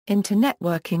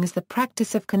Internetworking is the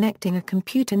practice of connecting a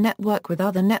computer network with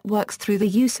other networks through the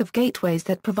use of gateways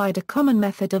that provide a common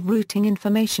method of routing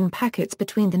information packets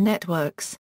between the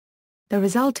networks. The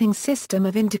resulting system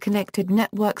of interconnected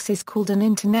networks is called an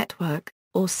internetwork,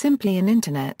 or simply an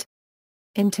internet.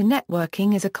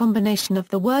 Internetworking is a combination of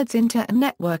the words inter and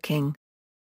networking,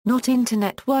 not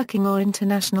internet working or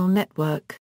international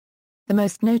network. The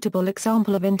most notable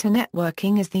example of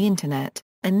internetworking is the Internet,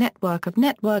 a network of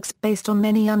networks based on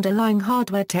many underlying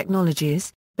hardware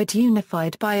technologies, but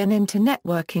unified by an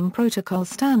internetworking protocol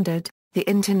standard, the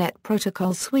Internet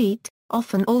Protocol Suite,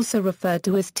 often also referred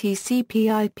to as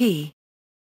TCP/IP.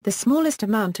 The smallest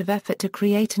amount of effort to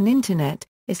create an Internet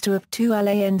is to have two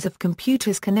LANs of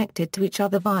computers connected to each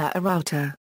other via a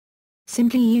router.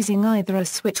 Simply using either a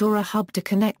switch or a hub to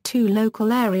connect two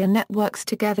local area networks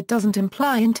together doesn't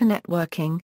imply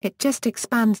internetworking, it just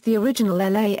expands the original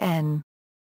LAN.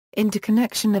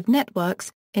 Interconnection of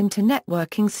networks.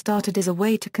 Internetworking started as a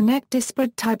way to connect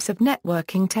disparate types of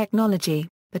networking technology,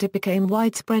 but it became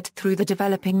widespread through the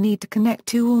developing need to connect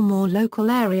two or more local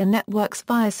area networks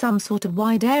via some sort of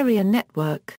wide area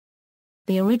network.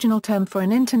 The original term for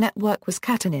an internetwork was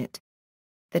catenet.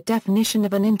 The definition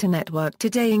of an internetwork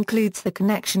today includes the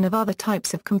connection of other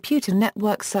types of computer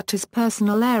networks such as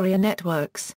personal area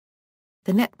networks.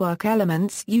 The network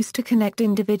elements used to connect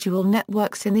individual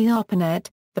networks in the ARPANET,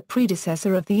 the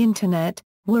predecessor of the Internet,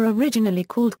 were originally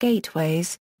called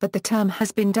gateways, but the term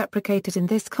has been deprecated in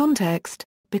this context,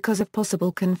 because of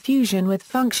possible confusion with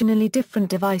functionally different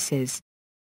devices.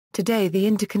 Today the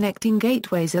interconnecting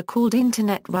gateways are called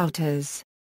Internet routers.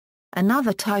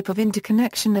 Another type of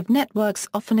interconnection of networks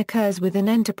often occurs within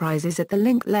enterprises at the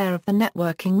link layer of the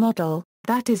networking model,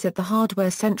 that is at the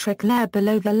hardware-centric layer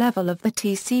below the level of the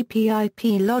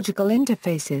TCP/IP logical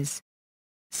interfaces.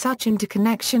 Such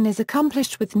interconnection is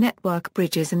accomplished with network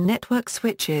bridges and network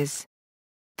switches.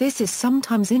 This is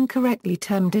sometimes incorrectly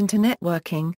termed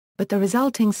internetworking, but the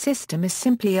resulting system is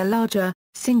simply a larger,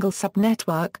 single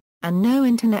subnetwork, and no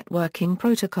internetworking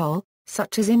protocol,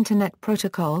 such as Internet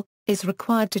Protocol, is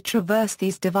required to traverse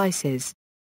these devices.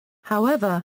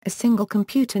 However, a single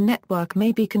computer network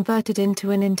may be converted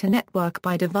into an internetwork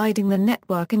by dividing the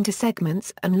network into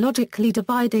segments and logically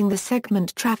dividing the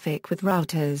segment traffic with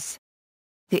routers.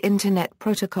 The Internet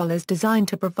Protocol is designed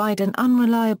to provide an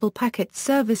unreliable packet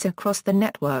service across the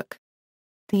network.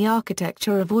 The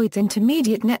architecture avoids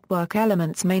intermediate network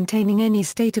elements maintaining any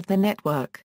state of the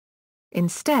network.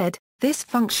 Instead, this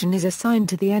function is assigned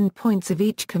to the endpoints of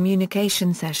each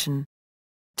communication session.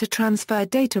 To transfer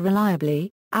data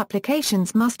reliably,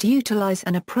 applications must utilize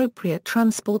an appropriate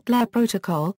transport layer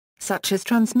protocol, such as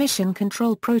Transmission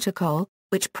Control Protocol,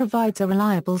 which provides a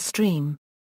reliable stream.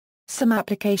 Some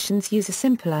applications use a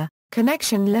simpler,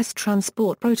 connection-less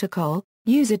transport protocol,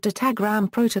 user datagram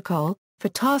protocol, for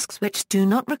tasks which do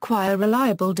not require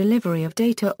reliable delivery of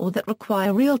data or that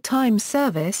require real-time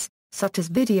service, such as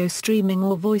video streaming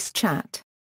or voice chat.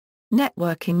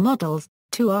 Networking models.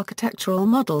 Two architectural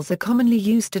models are commonly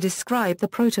used to describe the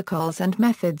protocols and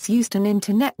methods used in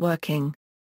internetworking.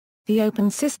 The Open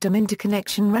System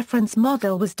Interconnection Reference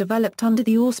Model was developed under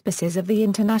the auspices of the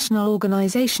International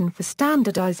Organization for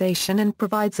Standardization and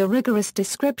provides a rigorous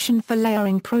description for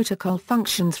layering protocol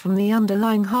functions from the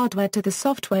underlying hardware to the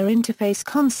software interface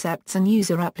concepts and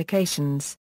user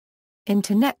applications.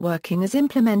 Internetworking is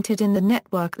implemented in the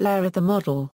network layer of the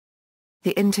model.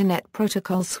 The Internet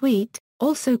Protocol Suite,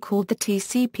 also called the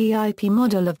TCP/IP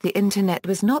model of the Internet,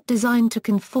 was not designed to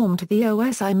conform to the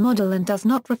OSI model and does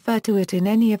not refer to it in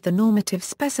any of the normative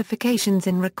specifications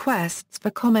in requests for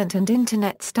comment and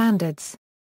Internet standards.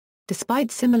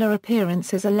 Despite similar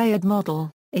appearance as a layered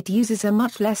model, it uses a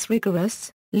much less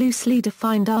rigorous, loosely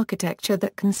defined architecture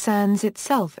that concerns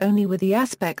itself only with the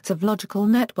aspects of logical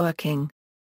networking.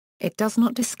 It does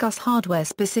not discuss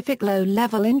hardware-specific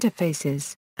low-level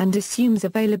interfaces, and assumes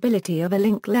availability of a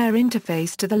link layer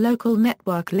interface to the local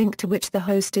network link to which the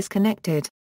host is connected.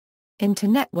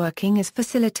 Internetworking is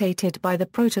facilitated by the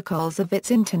protocols of its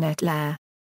Internet layer.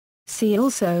 See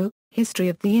also, History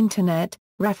of the Internet,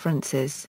 references.